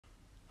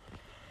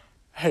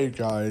Hey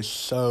guys,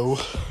 so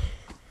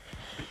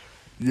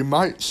you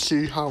might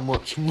see how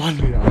much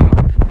money I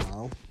have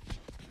now.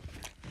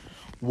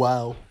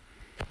 Well,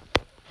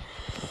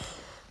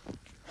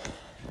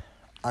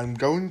 I'm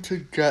going to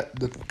get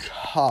the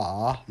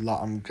car that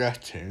I'm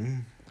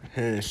getting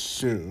here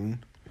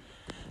soon.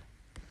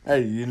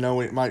 Hey,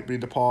 it might be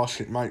the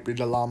Porsche, it might be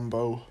the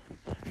Lambo.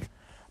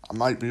 I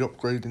might be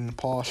upgrading the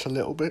Porsche a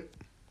little bit.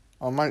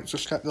 I might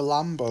just get the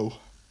Lambo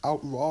out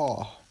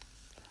raw.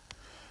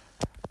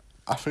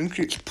 I think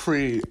it's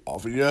pretty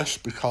obvious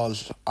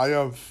because I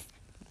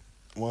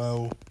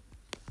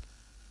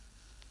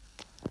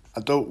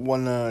don't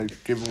want to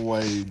give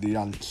away the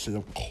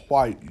answer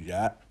quite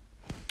yet,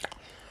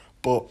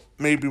 but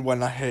maybe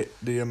when I hit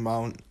the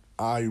amount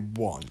I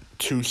want,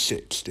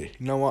 260,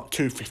 you know what,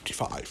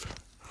 255,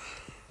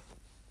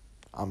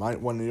 I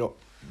might want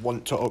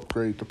to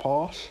upgrade the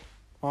Porsche,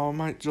 or I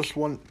might just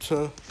want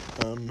to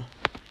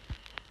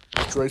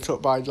straight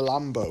up buy the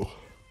Lambo.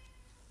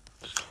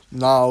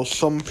 Now,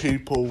 some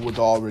people would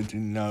already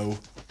know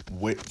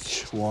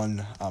which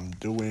one I'm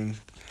doing.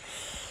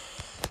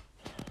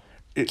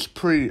 It's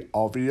pretty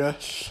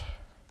obvious,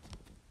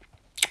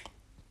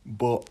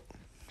 but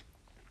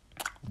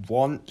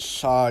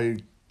once I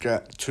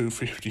get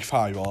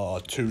 255 or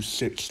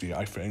 260,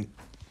 I think,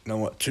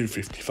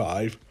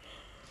 255,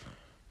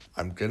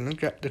 I'm gonna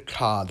get the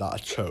car that I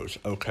chose.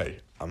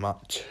 Okay, I'm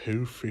at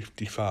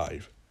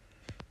 255.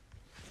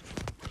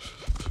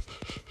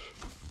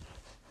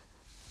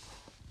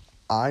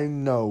 I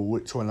know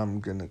which one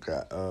I'm gonna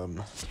get.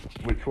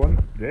 Which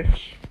one? This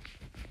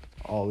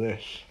or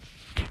this?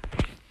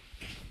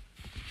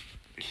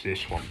 It's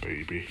this one,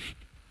 baby.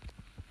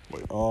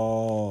 Wait,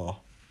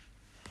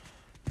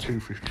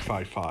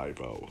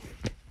 255.50.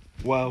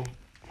 Well,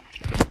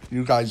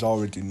 you guys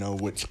already know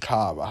which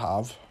car I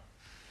have.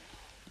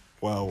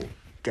 Well,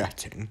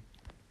 getting.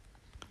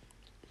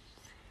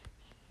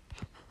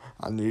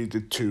 I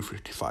needed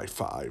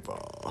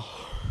 255.50.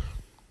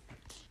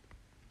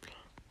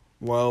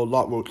 Well,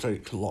 that won't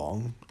take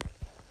long,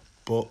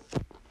 but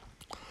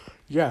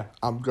yeah,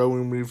 I'm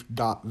going with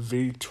that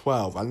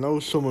V12. I know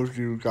some of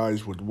you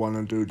guys would want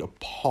to do the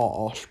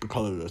Porsche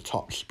because of the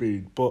top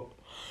speed, but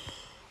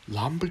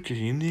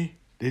Lamborghini,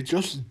 they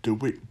just do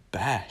it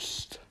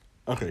best.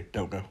 Okay,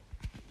 don't go.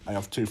 I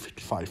have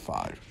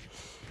 255.5.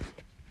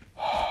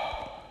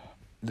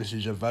 This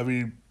is a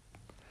very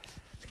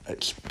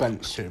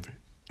expensive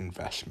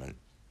investment.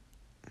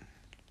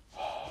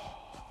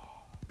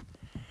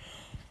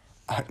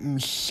 I'm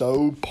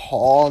so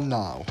poor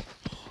now.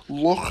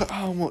 Look at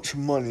how much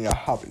money I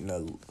have in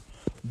the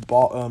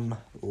bottom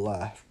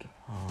left.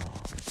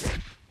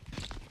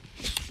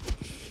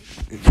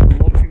 If you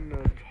look in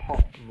the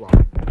top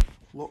right,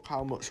 look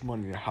how much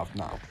money I have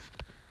now.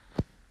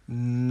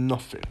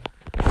 Nothing.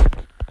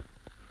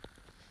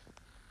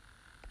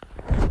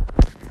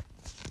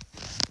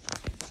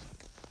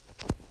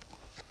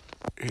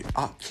 It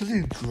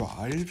actually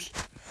drives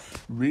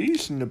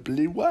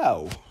reasonably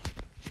well.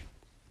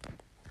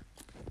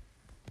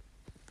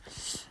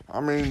 I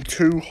mean,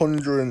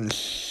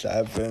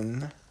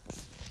 207.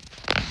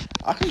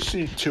 I can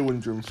see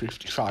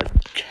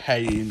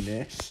 255k in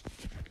this.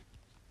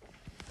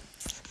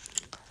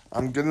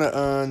 I'm gonna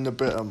earn a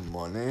bit of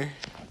money,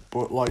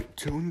 but like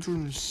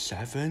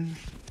 207,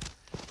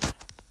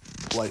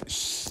 like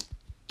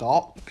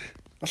stock,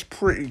 that's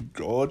pretty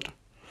good.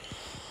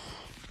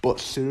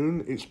 But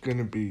soon it's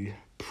gonna be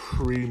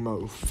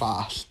primo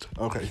fast.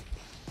 Okay,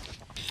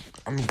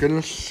 I'm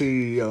gonna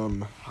see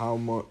how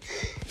much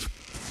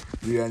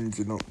the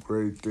engine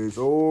upgrade is.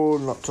 Oh,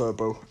 not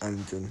turbo,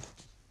 engine.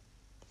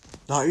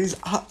 That is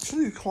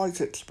actually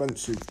quite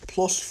expensive.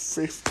 Plus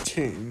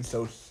 15,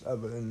 so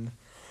 7.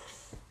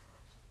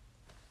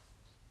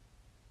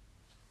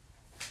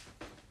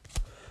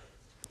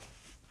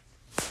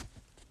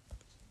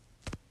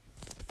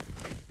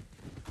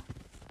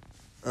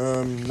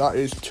 That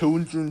is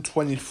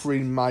 223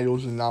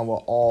 miles an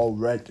hour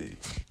already.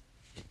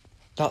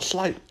 That's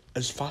like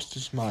as fast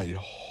as my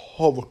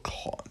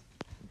Huracan.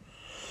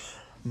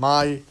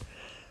 My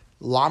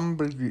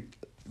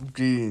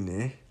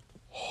Lamborghini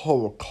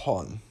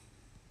Huracan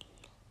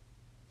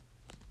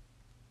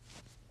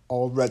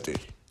already.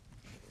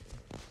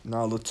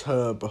 Now the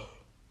turbo.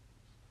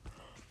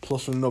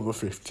 Plus another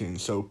 15,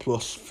 so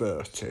plus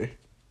 30.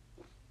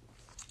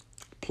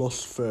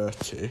 Plus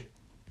 30.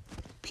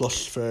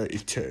 Plus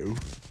 32.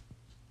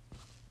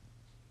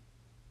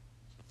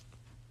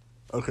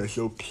 Okay,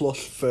 so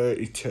plus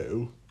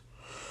 32.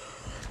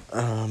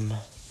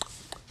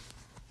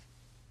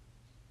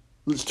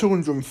 It's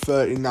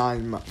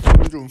 239,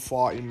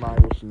 240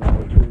 miles an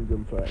hour,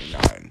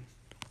 239.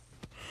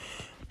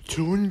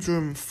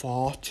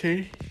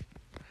 240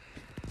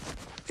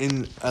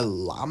 in a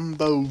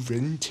Lambo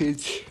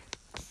vintage.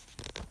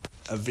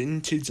 A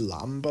vintage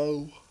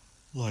Lambo.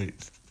 Like,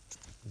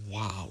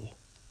 wow.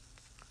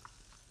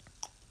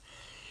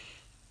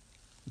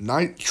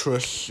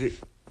 Nitrous, it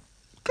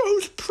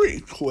goes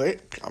pretty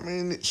quick. I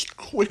mean, it's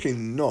quick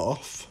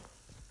enough.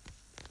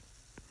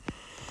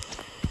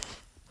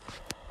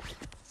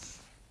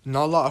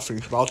 Now that I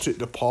think about it,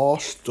 the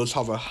Porsche does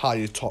have a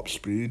higher top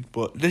speed,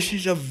 but this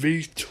is a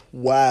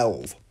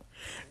V12.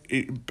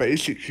 It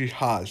basically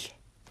has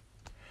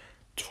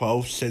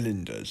 12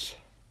 cylinders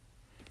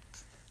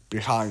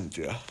behind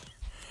you.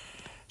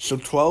 So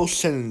 12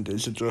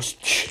 cylinders are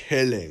just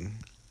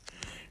chilling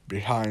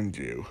behind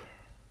you.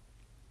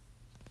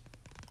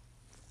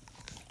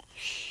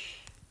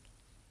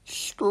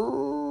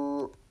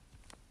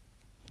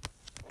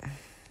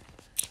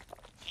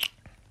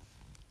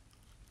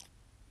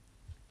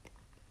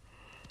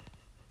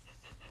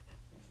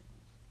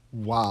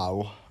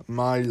 Wow,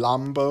 my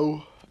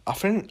Lambo. I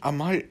think I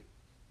might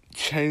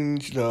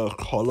change the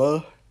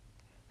colour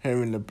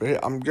here in a bit.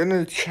 I'm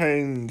gonna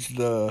change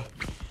the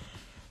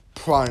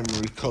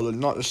primary colour,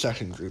 not the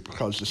secondary,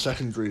 because the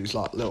secondary is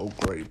like little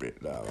grey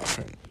bit there, I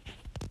think.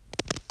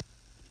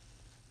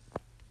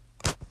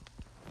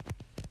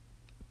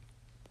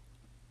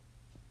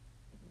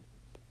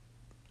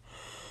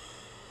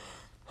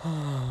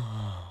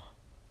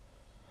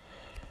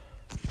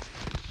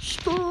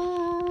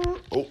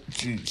 Oh,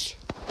 jeez.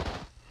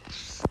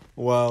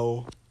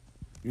 Well,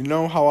 you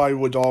know how I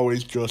would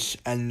always just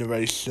end the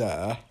race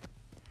there?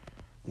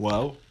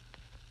 Well,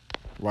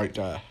 right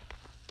there.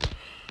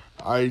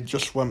 I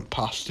just went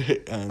past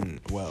it and,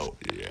 well,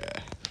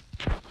 yeah.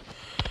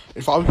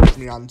 If I was with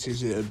my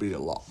aunties, it'd be a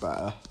lot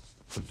better.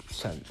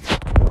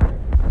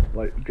 100%.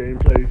 Like,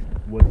 gameplay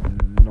was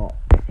not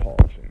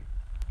pausing.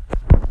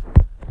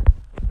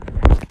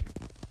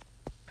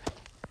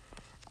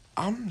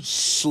 I'm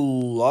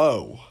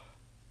slow.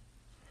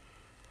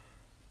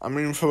 I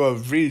mean, for a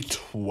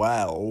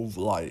V12,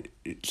 like,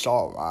 it's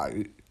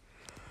alright.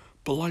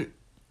 But, like,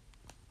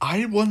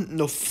 I want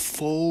the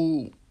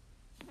full,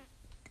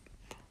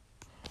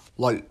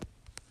 like,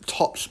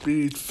 top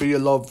speed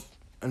feel of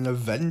an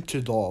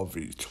Aventador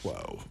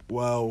V12.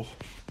 Well,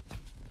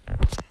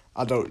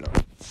 I don't know.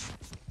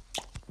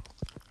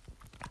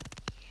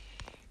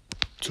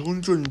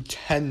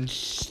 210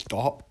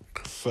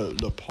 stock for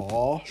the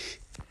Porsche.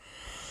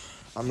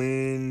 I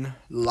mean,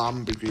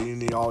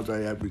 Lamborghini all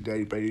day, every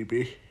day,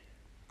 baby.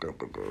 Go,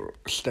 go, go.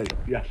 Stay.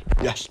 Yes,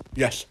 yes,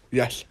 yes,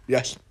 yes,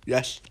 yes,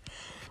 yes.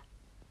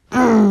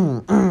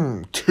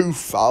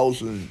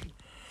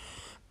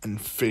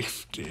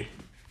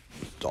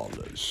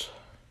 $2,050.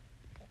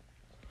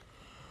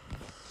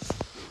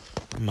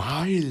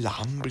 My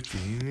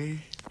Lamborghini,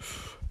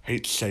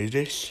 hate to say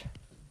this,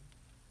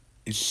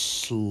 is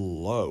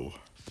slow.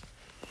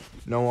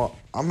 You know what?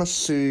 I'm gonna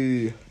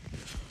see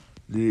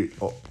the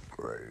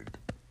upgrade.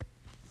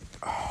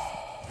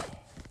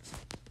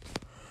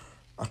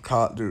 I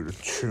can't do the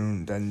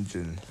tuned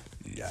engine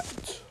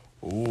yet.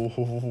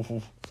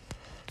 Ooh,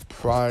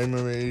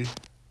 primary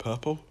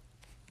purple.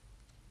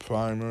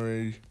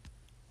 Primary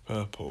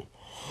purple.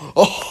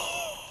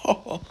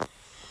 Oh,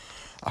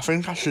 I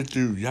think I should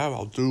do, yeah,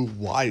 I'll do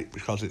white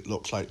because it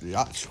looks like the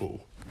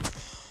actual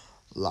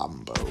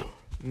Lambo.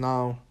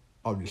 Now,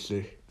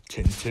 obviously,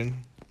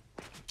 tinting.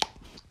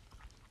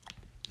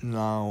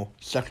 Now,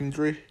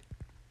 secondary,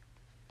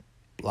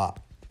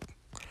 black.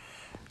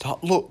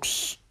 That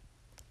looks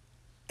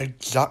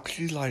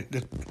exactly like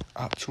the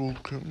actual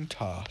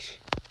Countach.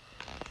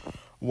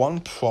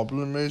 One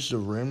problem is the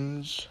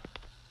rims,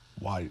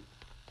 white,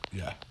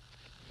 yeah.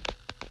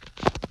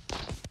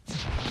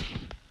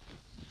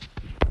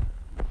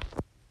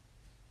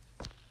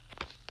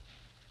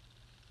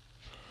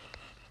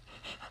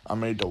 I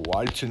made a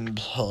white and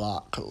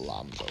black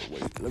Lambo.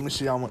 Wait, let me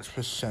see how much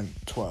percent.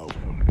 12.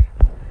 Okay.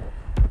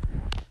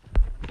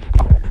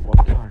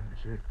 What time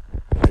is it?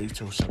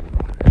 8:07.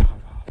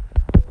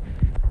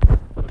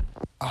 Okay,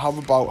 I have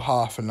about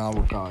half an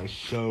hour, guys.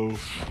 So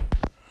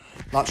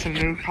that's a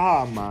new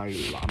car, my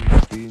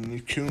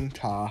Lamborghini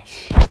Countach.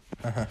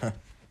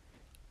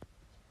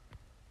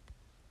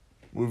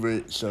 With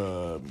it's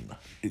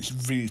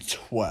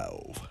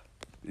V12.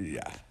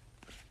 Yeah.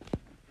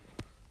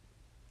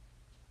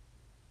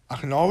 I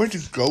can already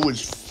go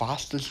as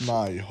fast as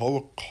my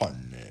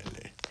Huracan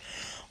nearly.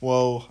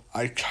 Well,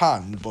 I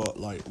can, but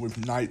like with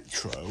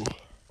nitro,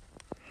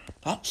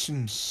 that's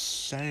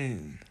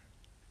insane.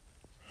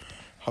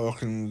 How I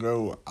can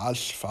go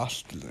as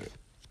fast as it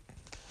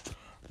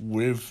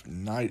with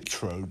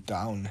nitro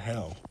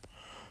downhill.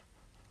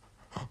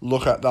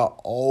 Look at that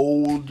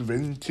old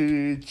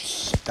vintage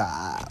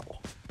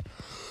style.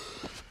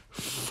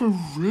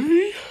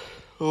 Free?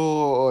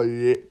 Oh,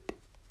 yep.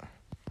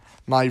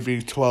 My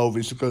V12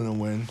 is gonna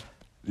win.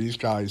 These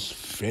guys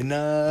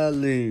finna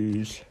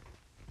lose.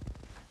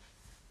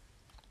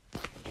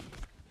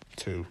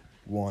 2,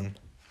 1,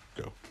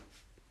 go.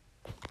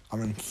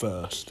 I'm in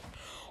first.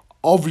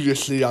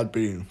 Obviously, I'd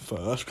be in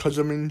first because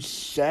I'm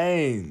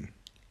insane.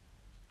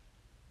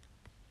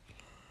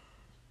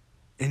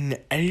 In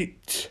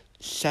 8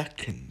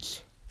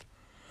 seconds,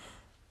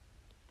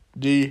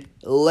 the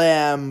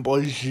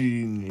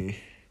Lamborghini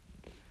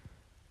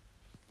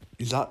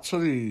is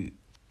actually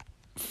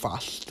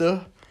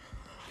faster,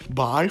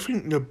 but I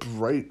think the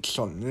brakes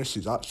on this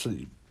is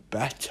actually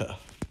better.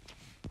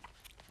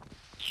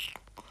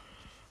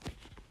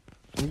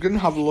 I'm gonna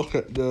have a look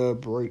at the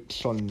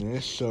brakes on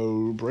this.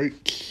 So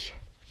brakes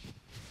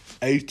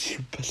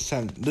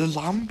 80%. The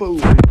Lambo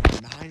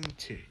is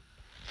 90.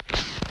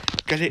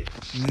 Get it?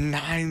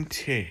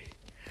 90.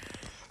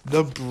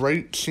 The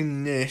brakes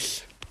in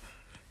this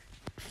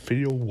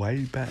feel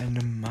way better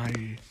than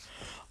my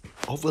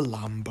other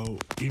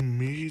Lambo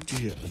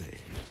immediately.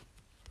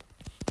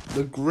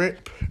 The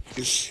grip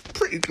is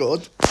pretty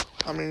good.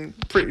 I mean,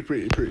 pretty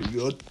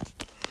good.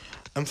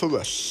 And for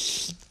a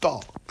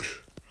stock,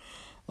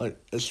 like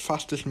as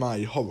fast as my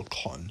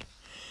Huracan,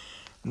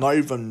 not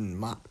even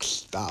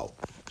maxed out.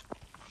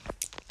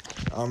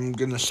 I'm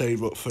gonna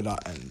save up for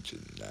that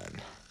engine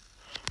then.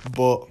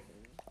 But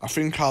I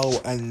think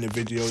I'll end the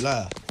video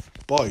there.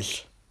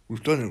 Boys,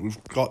 we've done it.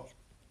 We've got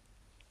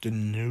the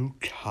new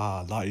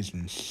car. That is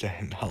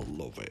insane. I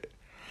love it.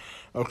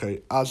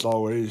 Okay, as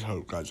always,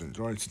 hope guys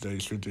enjoyed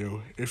today's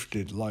video. If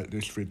you did, like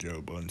this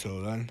video. But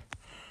until then,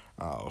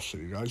 I'll see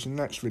you guys in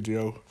the next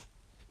video.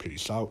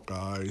 Peace out,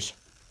 guys.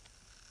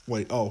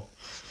 Wait, oh.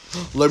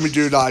 Let me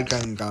do that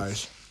again,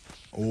 guys.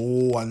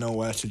 Oh, I know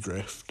where to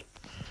drift.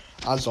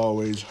 As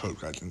always,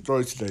 hope guys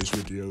enjoyed today's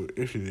video.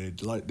 If you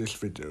did, like this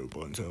video.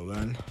 But until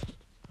then,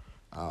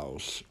 I'll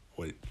see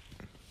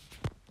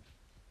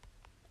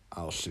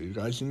you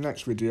guys in the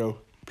next video.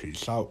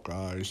 Peace out,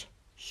 guys.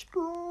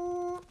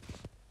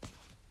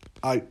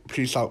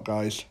 Peace out,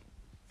 guys.